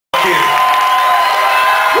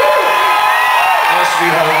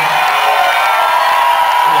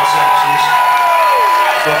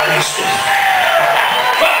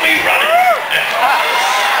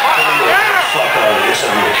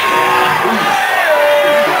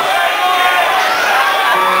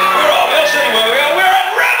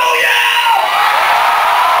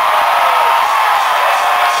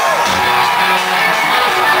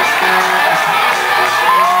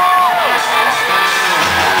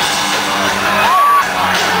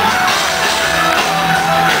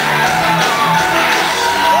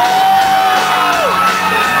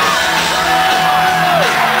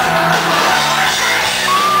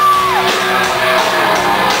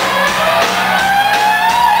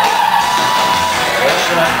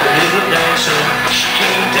dancing, she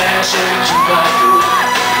came dancing to my door.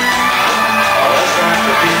 Oh, that's like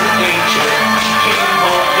a little angel, she came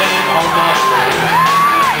walking on my floor.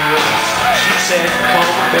 She said, come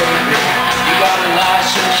on baby, you got a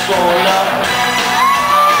license for love.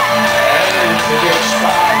 And if it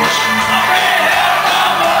expires, I'm ready to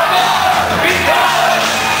come above. Because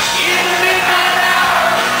in the midnight hour,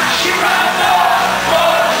 she cried more.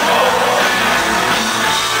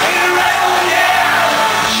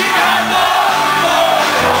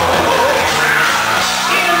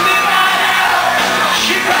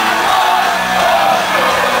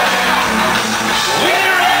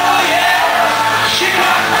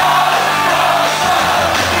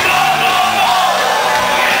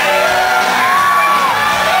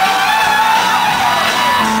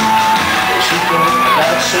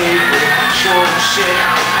 Short shit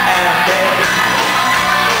and bed.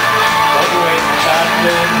 But when I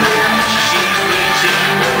know she sees me too,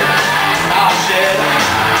 I said,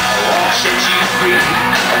 I want to set you free.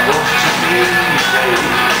 I want to be free.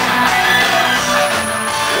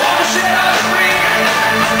 I want to set us free.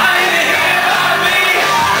 I need to hear about me.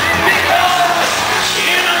 Because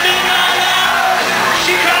in the midnight hour,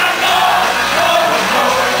 she can't go.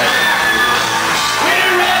 We're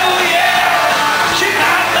a rebel, yeah. She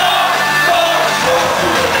can't go.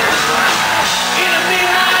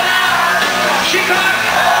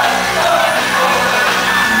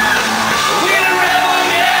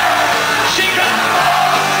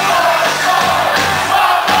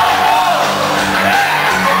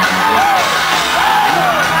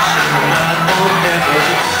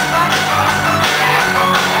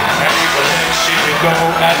 Go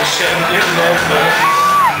at the 7-Eleven.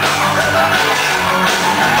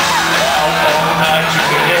 All night you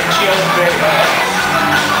can get your baby.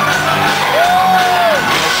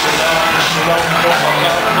 So long, don't fuck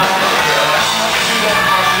up my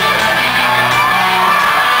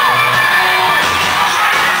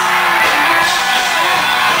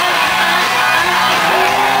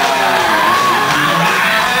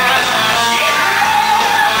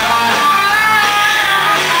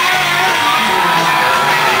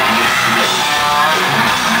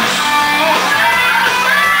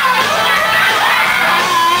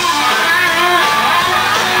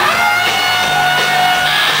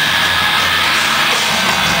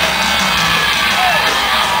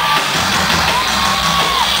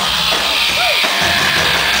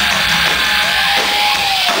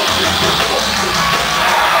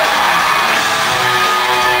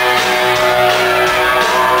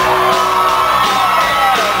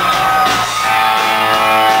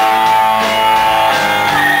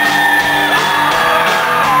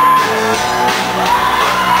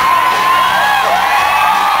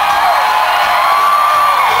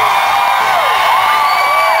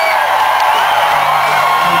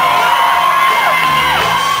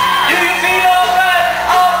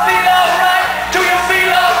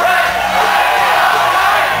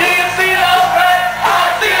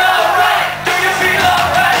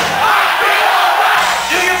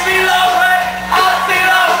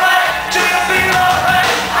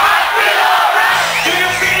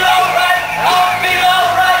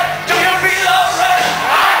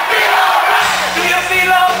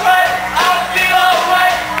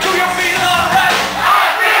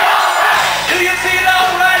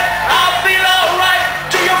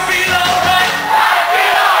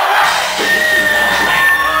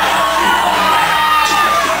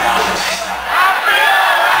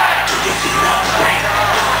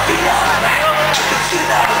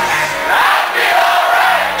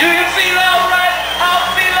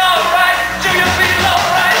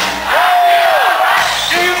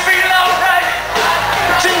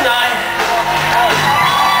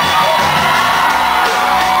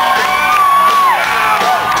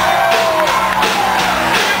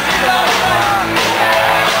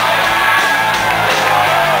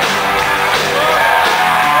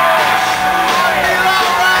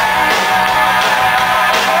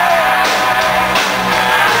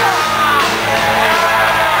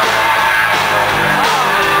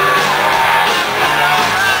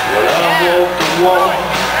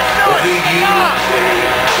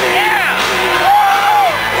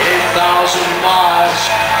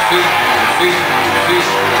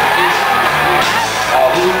I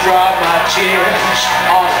will drop my tears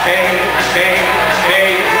on pain, pain,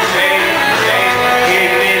 pain.